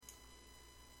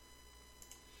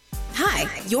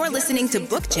Hi, you're listening to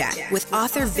Book Chat with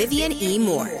author Vivian E.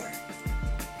 Moore.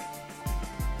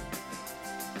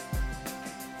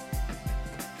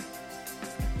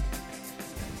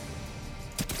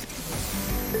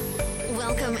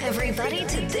 Welcome, everybody,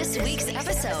 to this week's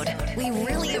episode. We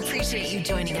really appreciate you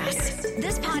joining us.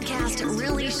 This podcast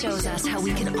really shows us how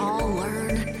we can all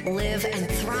learn, live, and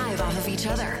thrive off of each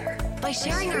other. By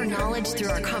sharing our knowledge through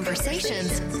our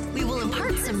conversations, we will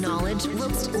impart some knowledge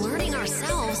whilst learning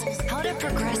ourselves how to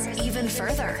progress even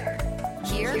further.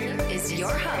 Here is your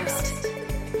host.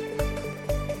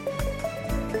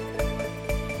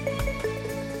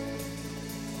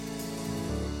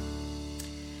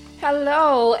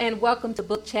 Hello and welcome to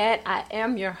Book Chat. I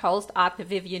am your host, author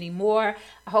Vivian E. Moore.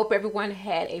 I hope everyone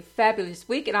had a fabulous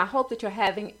week, and I hope that you're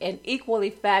having an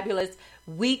equally fabulous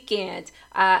weekend.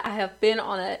 I have been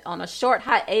on a short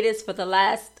hiatus for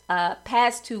the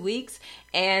past 2 weeks,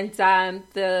 and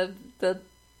the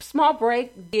small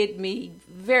break did me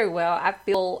very well. I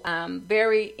feel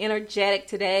very energetic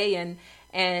today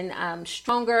and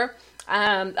stronger.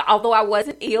 Although I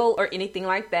wasn't ill or anything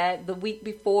like that, the week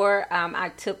before I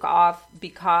took off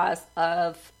because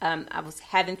of I was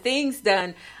having things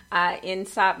done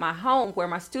inside my home where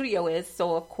my studio is.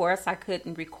 So of course I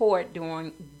couldn't record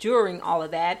during all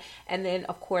of that. And then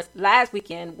of course last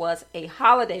weekend was a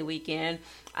holiday weekend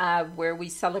where we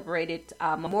celebrated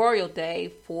Memorial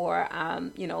Day for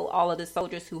all of the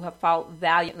soldiers who have fought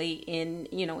valiantly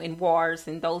in wars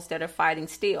and those that are fighting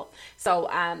still.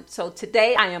 So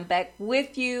today I am back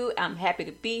with you. I'm happy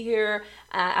to be here.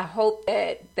 I hope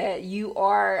that you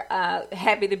are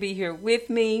happy to be here with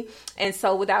me. And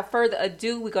so without further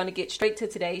ado, we're going to get straight to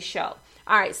today's show.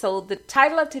 All right. So the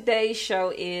title of today's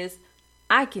show is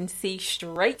I Can See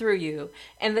Straight Through You.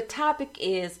 And the topic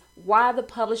is why the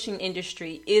publishing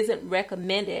industry isn't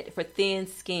recommended for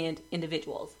thin-skinned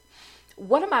individuals.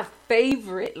 One of my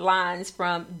favorite lines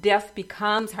from Death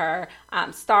Becomes Her,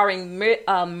 starring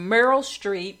Meryl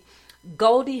Streep,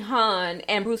 Goldie Hawn,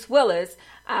 and Bruce Willis,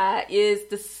 is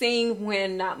the scene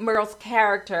when Meryl's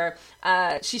character,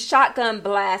 she shotgun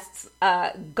blasts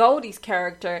Goldie's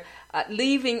character,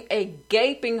 leaving a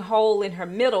gaping hole in her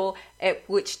middle, at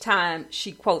which time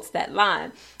she quotes that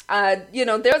line.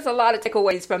 There's a lot of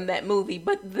takeaways from that movie,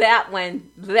 but that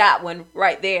one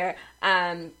right there,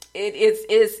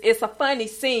 it's a funny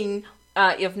scene,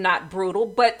 if not brutal,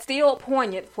 but still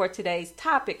poignant for today's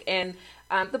topic. And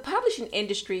the publishing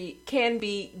industry can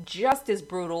be just as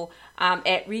brutal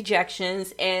at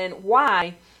rejections, and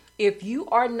why, if you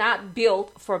are not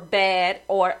built for bad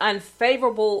or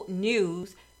unfavorable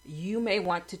news, you may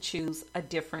want to choose a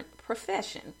different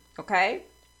profession, okay?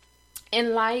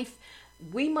 In life,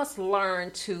 we must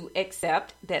learn to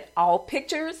accept that all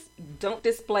pictures don't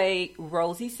display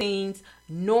rosy scenes,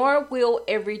 nor will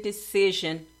every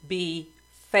decision be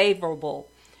favorable.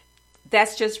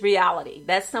 That's just reality.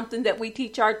 That's something that we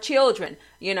teach our children,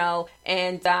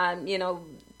 and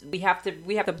we have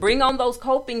to bring on those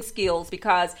coping skills,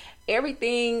 because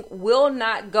everything will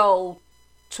not go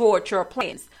toward your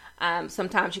plans.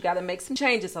 Sometimes you got to make some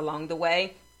changes along the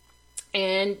way.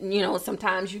 And,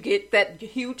 sometimes you get that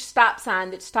huge stop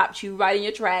sign that stops you right in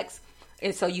your tracks.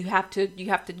 And so you have to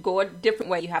go a different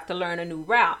way. You have to learn a new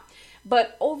route.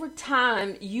 But over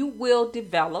time, you will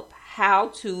develop how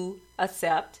to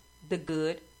accept the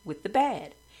good with the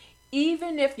bad.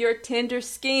 Even if you're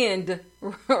tender-skinned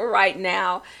right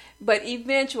now, but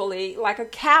eventually, like a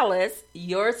callus,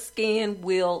 your skin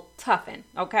will toughen,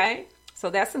 okay? So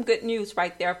that's some good news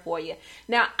right there for you.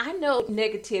 Now, I know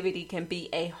negativity can be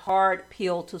a hard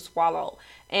pill to swallow.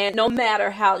 And no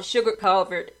matter how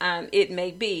sugar-covered it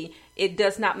may be, it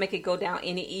does not make it go down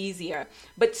any easier.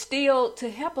 But still,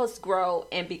 to help us grow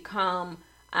and become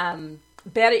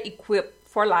better equipped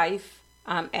for life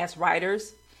as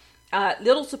writers,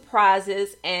 little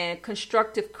surprises and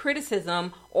constructive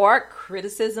criticism, or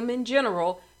criticism in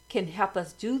general, can help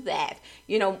us do that.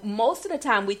 Most of the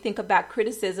time we think about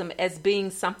criticism as being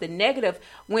something negative,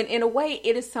 when in a way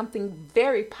it is something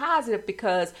very positive,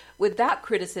 because without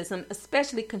criticism,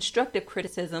 especially constructive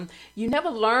criticism, you never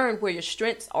learn where your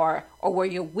strengths are or where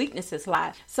your weaknesses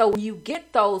lie. So when you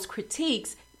get those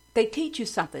critiques, they teach you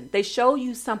something. They show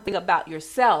you something about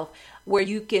yourself where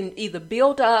you can either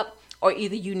build up or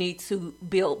either you need to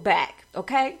build back.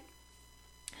 Okay?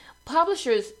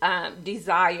 Publishers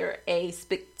desire a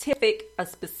specific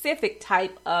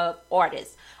type of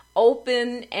artist,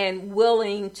 open and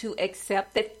willing to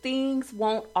accept that things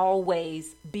won't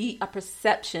always be a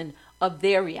perception of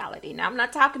their reality. Now, I'm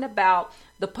not talking about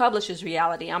the publisher's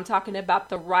reality. I'm talking about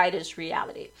the writer's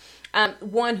reality.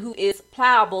 One who is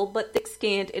pliable but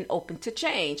thick-skinned and open to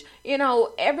change.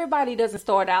 Everybody doesn't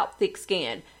start out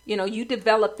thick-skinned. You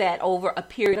develop that over a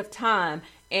period of time,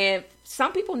 and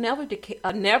some people never develop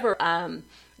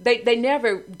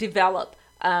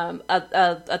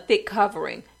a thick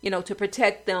covering, to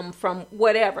protect them from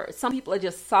whatever. Some people are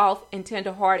just soft and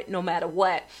tenderhearted no matter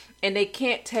what, and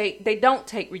they don't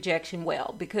take rejection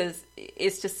well, because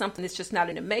it's just something that's just not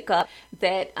in the makeup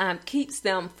that keeps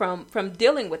them from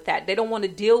dealing with that. They don't want to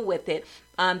deal with it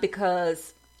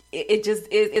because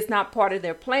it's not part of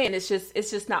their plan. It's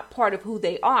just not part of who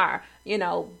they are,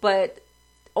 but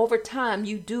over time,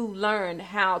 you do learn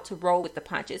how to roll with the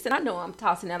punches. And I know I'm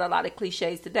tossing out a lot of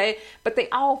cliches today, but they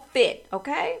all fit,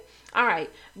 okay? All right.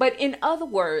 But in other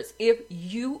words, if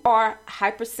you are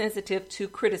hypersensitive to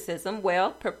criticism,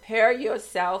 well, prepare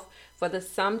yourself for the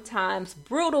sometimes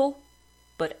brutal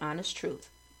but honest truth,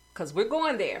 because we're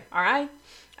going there, all right?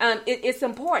 It's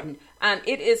important.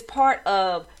 It is part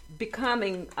of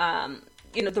becoming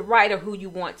the writer who you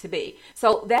want to be.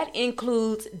 So that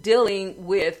includes dealing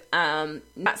with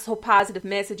not so positive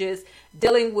messages,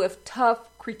 dealing with tough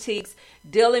critiques,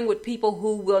 dealing with people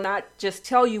who will not just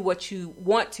tell you what you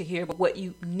want to hear, but what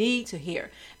you need to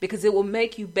hear, because it will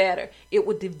make you better. It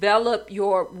will develop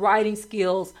your writing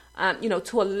skills,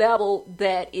 to a level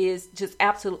that is just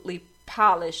absolutely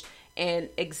polished and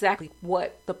exactly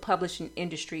what the publishing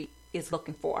industry is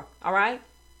looking for. All right.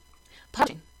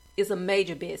 Publishing is a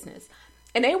major business.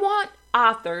 And they want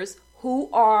authors who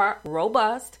are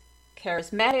robust,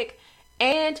 charismatic,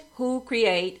 and who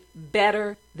create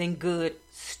better than good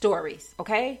stories,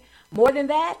 okay? More than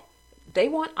that, they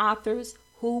want authors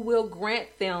who will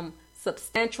grant them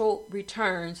substantial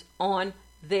returns on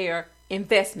their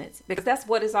investments, because that's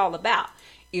what it's all about.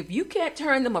 If you can't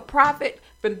turn them a profit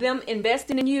from them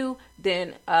investing in you,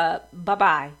 then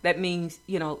bye-bye. That means,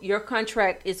 your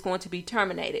contract is going to be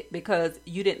terminated because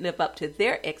you didn't live up to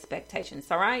their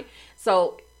expectations, all right?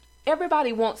 So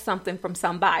everybody wants something from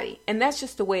somebody, and that's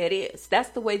just the way it is.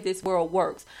 That's the way this world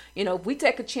works. If we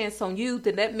take a chance on you,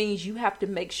 then that means you have to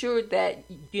make sure that,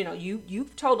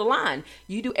 you've told the line.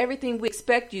 You do everything we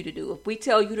expect you to do. If we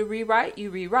tell you to rewrite, you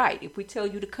rewrite. If we tell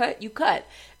you to cut, you cut.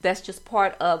 That's just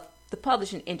part of the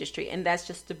publishing industry, and that's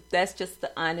just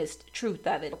the honest truth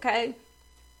of it, okay?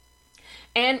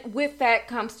 And with that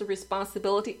comes the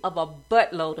responsibility of a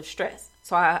buttload of stress.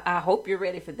 So I hope you're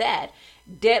ready for that.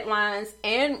 Deadlines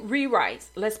and rewrites.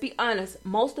 Let's be honest,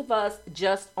 most of us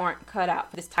just aren't cut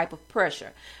out for this type of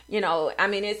pressure.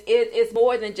 It's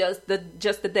more than just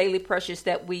the daily pressures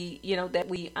that we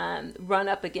run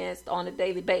up against on a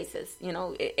daily basis.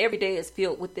 Every day is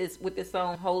filled with this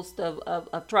own host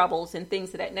of troubles and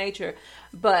things of that nature.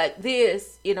 But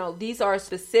these are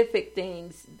specific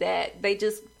things that they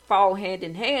just fall hand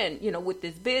in hand, with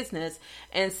this business.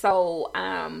 And so,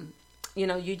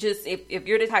 you just, if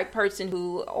you're the type person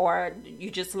who, or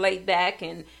you just laid back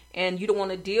and you don't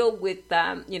want to deal with,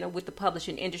 with the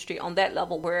publishing industry on that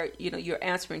level where, you're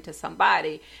answering to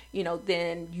somebody,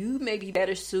 then you may be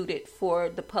better suited for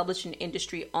the publishing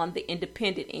industry on the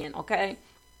independent end. Okay.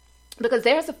 Because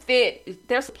there's a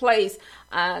place,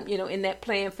 in that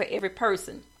plan for every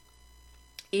person.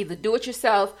 Either do it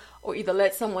yourself or either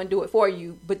let someone do it for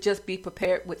you, but just be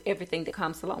prepared with everything that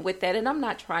comes along with that. And I'm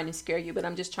not trying to scare you, but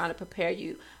I'm just trying to prepare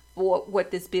you for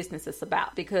what this business is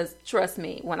about. Because trust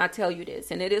me, when I tell you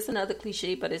this, and it is another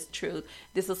cliche, but it's true,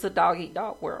 this is a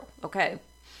dog-eat-dog world, okay?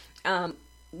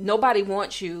 Nobody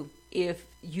wants you if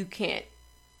you're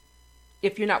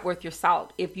not worth your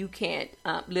salt, if you can't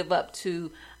live up to,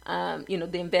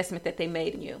 the investment that they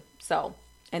made in you. So,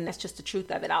 and that's just the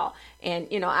truth of it all. And,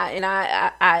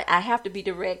 I have to be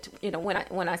direct,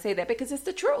 when I say that, because it's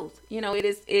the truth.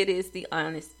 It is the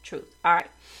honest truth. All right.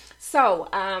 So,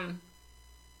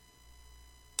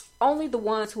 only the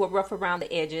ones who are rough around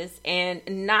the edges and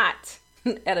not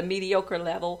at a mediocre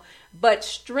level, but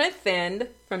strengthened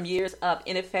from years of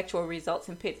ineffectual results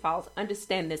and pitfalls,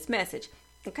 understand this message.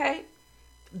 Okay?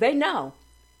 They know.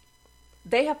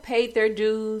 They have paid their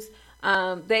dues.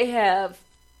 They have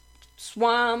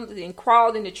swum and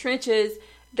crawled in the trenches.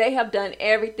 They have done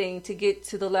everything to get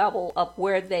to the level of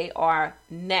where they are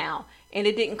now. And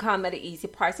it didn't come at an easy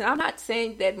price. And I'm not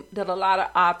saying that a lot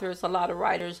of authors, a lot of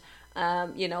writers,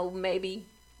 maybe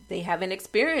they haven't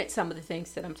experienced some of the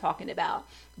things that I'm talking about.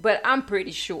 But I'm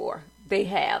pretty sure they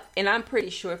have. And I'm pretty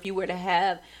sure if you were to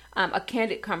have a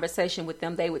candid conversation with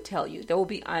them, they would tell you. They will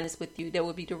be honest with you. They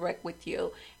will be direct with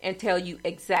you and tell you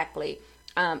exactly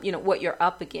what you're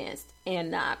up against,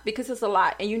 and because it's a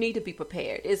lot and you need to be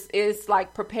prepared. It's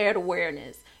like prepared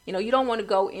awareness. You don't want to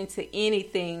go into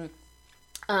anything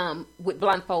with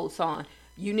blindfolds on.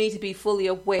 You need to be fully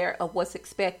aware of what's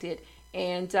expected,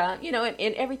 and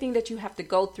and everything that you have to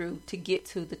go through to get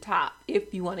to the top.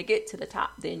 If you want to get to the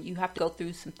top, then you have to go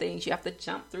through some things. You have to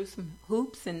jump through some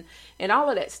hoops and all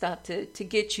of that stuff to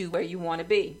get you where you want to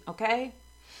be. Okay.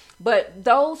 But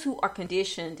those who are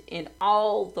conditioned in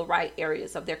all the right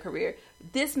areas of their career,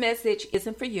 this message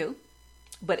isn't for you.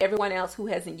 But everyone else who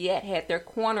hasn't yet had their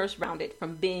corners rounded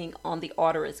from being on the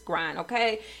arduous grind,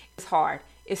 okay? It's hard.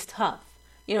 It's tough.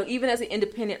 Even as an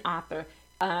independent author,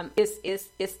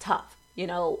 it's tough,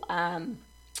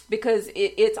 because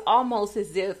it's almost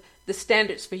as if the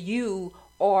standards for you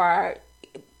are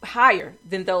higher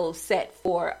than those set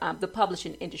for the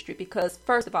publishing industry. Because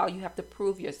first of all, you have to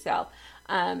prove yourself,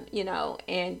 and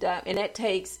that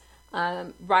takes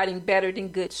writing better than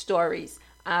good stories.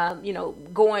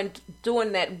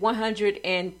 Doing that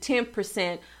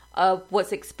 110% of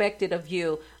what's expected of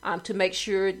you to make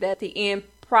sure that the end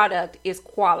product is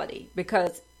quality,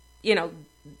 because,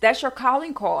 that's your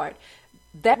calling card.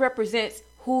 That represents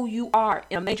who you are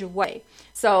in a major way.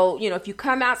 So, if you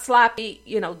come out sloppy,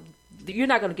 you're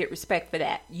not going to get respect for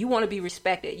that. You want to be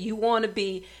respected. You want to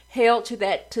be held to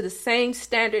the same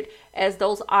standard as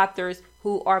those authors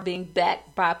who are being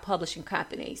backed by publishing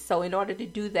companies. So in order to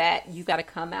do that, you got to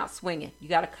come out swinging. You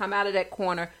got to come out of that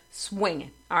corner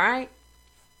swinging. All right.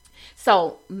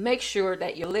 So make sure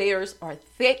that your layers are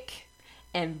thick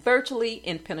and virtually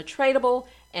impenetrable,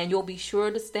 and you'll be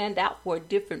sure to stand out for a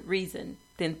different reason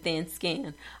than thin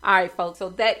skin. All right, folks. So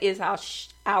that is our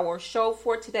show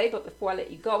for today. But before I let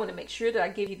you go, I want to make sure that I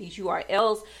give you these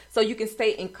URLs so you can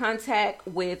stay in contact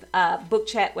with Book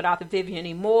Chat with Author Vivian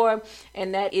E. Moore,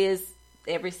 and that is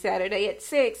every Saturday at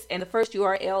 6. And the first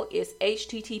URL is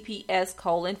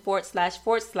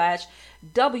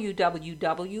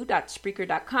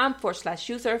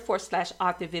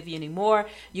https://www.spreaker.com/user/Author Vivian E. Moore.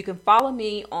 You can follow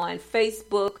me on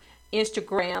Facebook,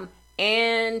 Instagram,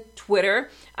 and Twitter,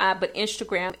 but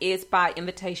Instagram is by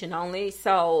invitation only.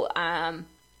 So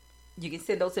you can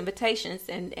send those invitations,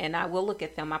 and I will look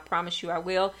at them. I promise you I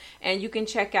will. And you can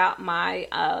check out my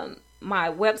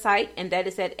my website, and that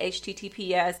is at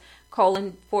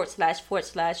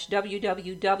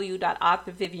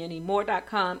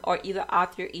https://www.authorvivianemore.com or either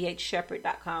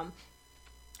authorehshepard.com.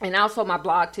 And also my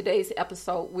blog, today's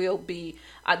episode will be,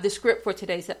 the script for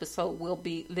today's episode will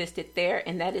be listed there.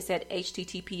 And that is at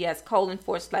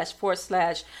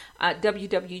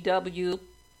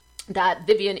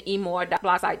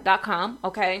https://www.vivianemore.blogspot.com.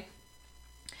 Okay.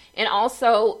 And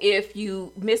also, if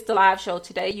you missed the live show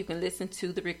today, you can listen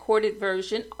to the recorded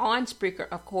version on Spreaker,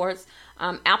 of course,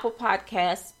 Apple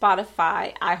Podcasts,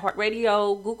 Spotify,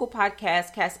 iHeartRadio, Google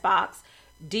Podcasts, Castbox,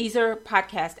 Deezer,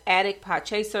 Podcast Addict,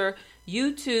 Podchaser,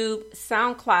 YouTube,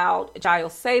 SoundCloud,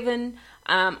 JioSaven,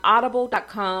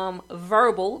 Audible.com,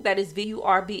 Verbal, that is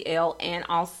VURBL, and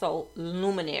also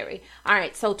Luminary. All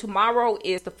right, so tomorrow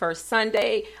is the first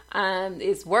Sunday.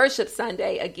 It's Worship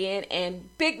Sunday again,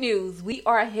 and big news, we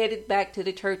are headed back to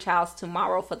the church house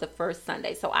tomorrow for the first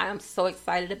Sunday. So I am so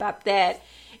excited about that.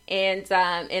 And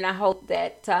I hope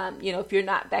that, if you're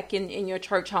not back in your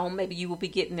church home, maybe you will be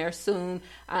getting there soon.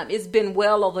 It's been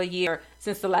well over a year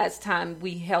since the last time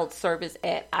we held service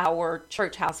at our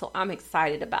church house. So I'm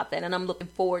excited about that. And I'm looking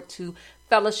forward to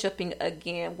fellowshipping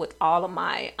again with all of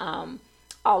my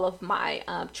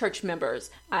church members.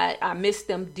 I miss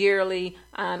them dearly.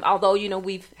 Although,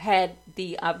 we've had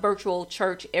the virtual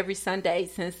church every Sunday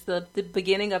since the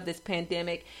beginning of this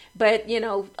pandemic. But,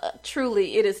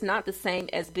 truly, it is not the same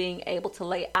as being able to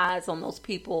lay eyes on those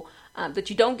people that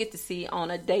you don't get to see on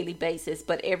a daily basis.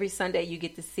 But every Sunday you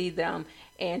get to see them.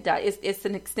 And it's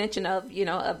an extension of your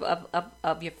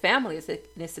family.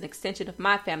 It's an extension of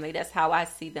my family. That's how I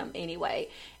see them anyway.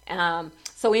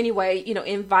 So anyway,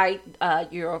 invite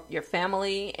your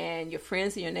family and your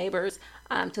friends and your neighbors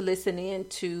to listen in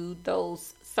to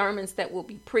those sermons that will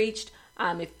be preached.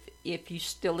 If you're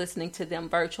still listening to them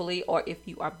virtually, or if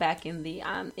you are back in the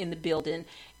building,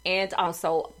 and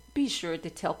also be sure to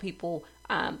tell people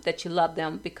that you love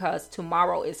them, because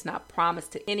tomorrow is not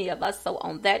promised to any of us. So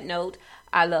on that note,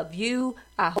 I love you.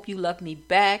 I hope you love me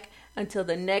back. Until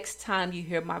the next time you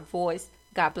hear my voice,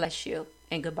 God bless you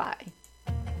and goodbye.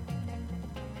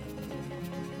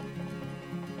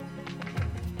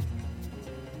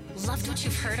 Loved what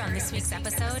you've heard on this week's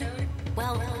episode?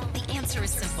 Well, the answer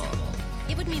is simple.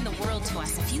 It would mean the world to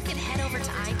us if you could head over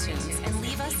to iTunes and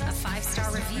leave us a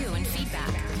 5-star review and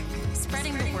feedback.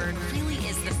 Spreading the word really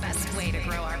is the best way to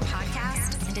grow our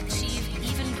podcast and achieve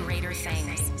even greater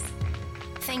things.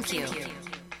 Thank you.